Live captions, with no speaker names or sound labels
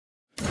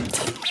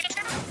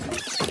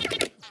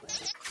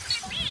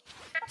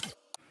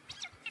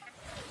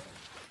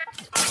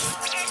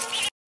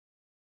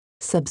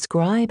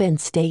Subscribe and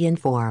stay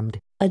informed.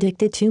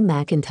 Addicted to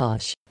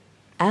Macintosh.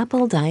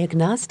 Apple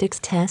Diagnostics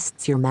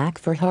tests your Mac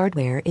for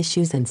hardware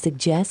issues and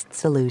suggests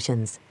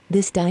solutions.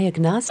 This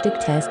diagnostic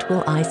test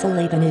will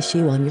isolate an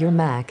issue on your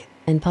Mac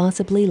and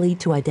possibly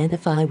lead to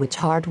identify which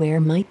hardware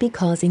might be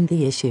causing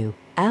the issue.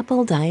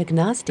 Apple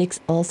Diagnostics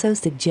also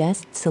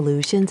suggests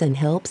solutions and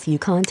helps you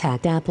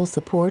contact Apple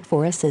support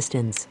for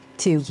assistance.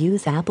 To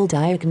use Apple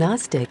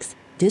Diagnostics,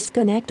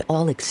 disconnect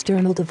all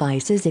external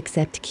devices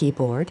except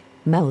keyboard,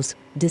 mouse,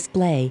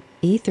 display,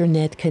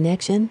 Ethernet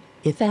connection,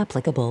 if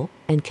applicable,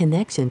 and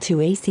connection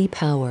to AC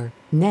power.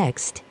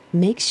 Next,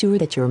 make sure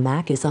that your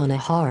Mac is on a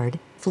hard,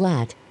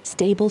 flat,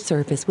 stable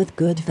surface with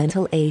good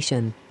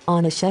ventilation.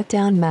 On a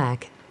shutdown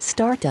Mac,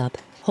 start up,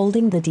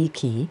 holding the D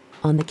key,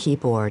 on the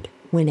keyboard.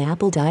 When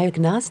Apple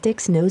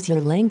Diagnostics knows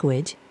your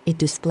language, it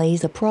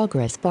displays a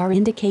progress bar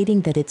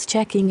indicating that it's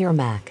checking your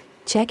Mac.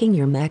 Checking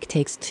your Mac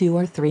takes 2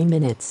 or 3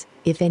 minutes.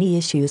 If any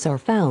issues are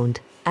found,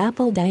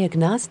 Apple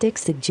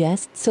Diagnostics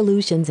suggests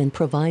solutions and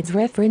provides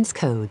reference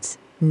codes.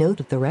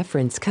 Note the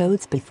reference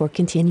codes before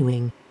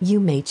continuing. You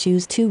may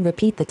choose to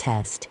repeat the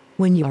test.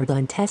 When you are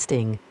done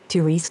testing,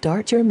 to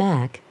restart your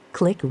Mac,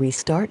 click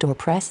Restart or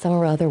press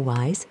R.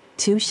 Otherwise,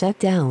 to shut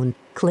down,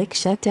 click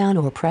Shutdown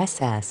or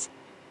press S.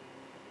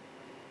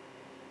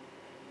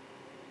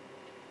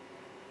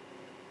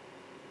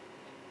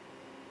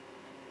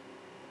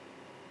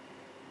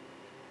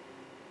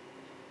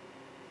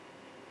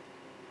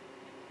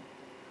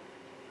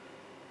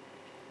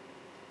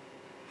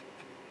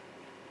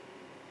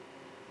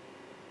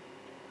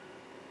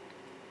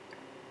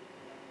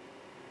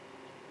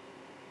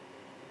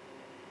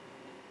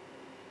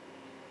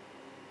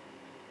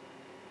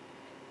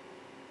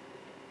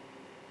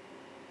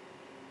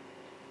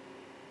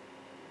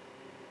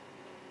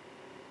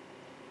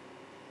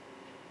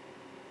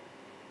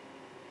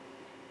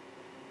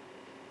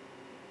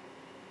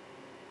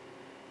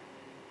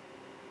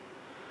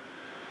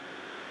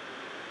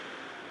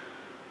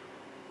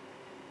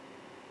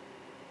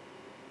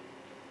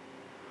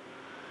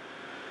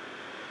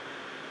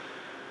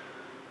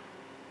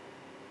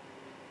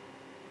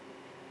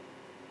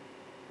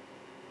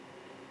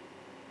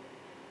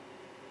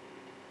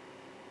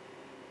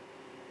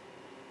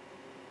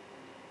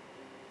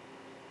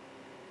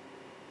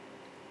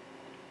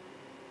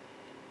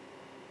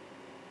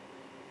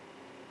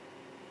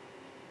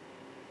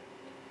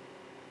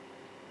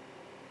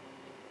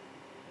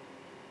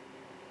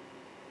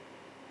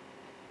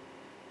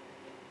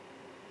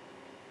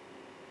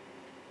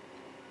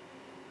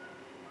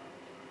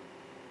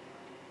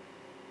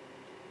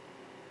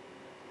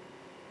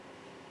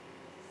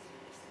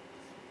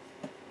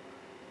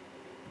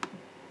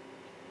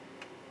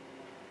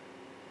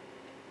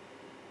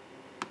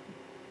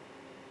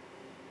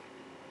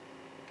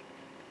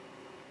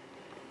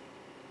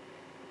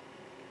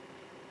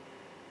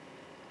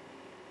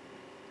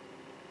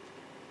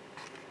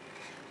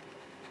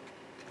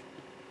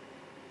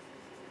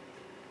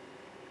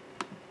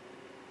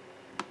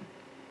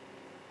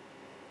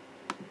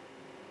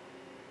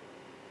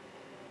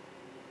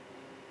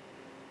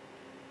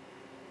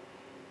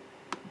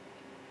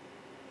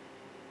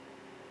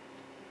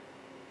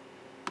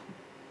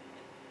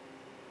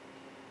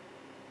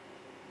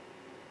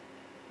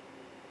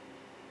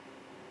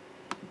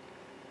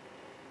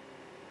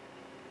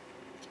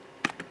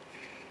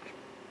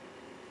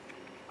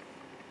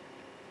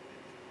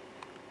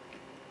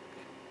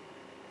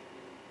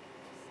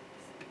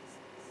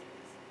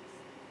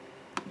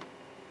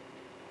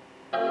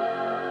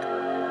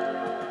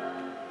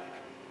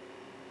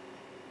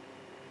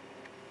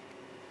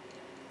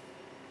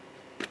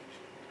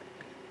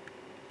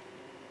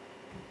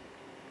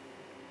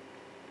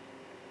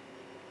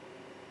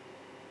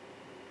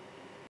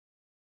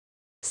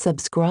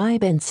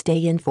 Subscribe and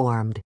stay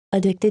informed.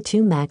 Addicted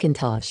to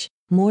Macintosh.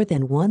 More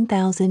than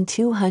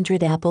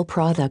 1,200 Apple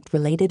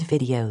product-related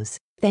videos.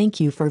 Thank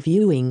you for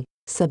viewing,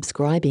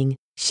 subscribing,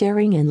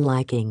 sharing and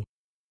liking.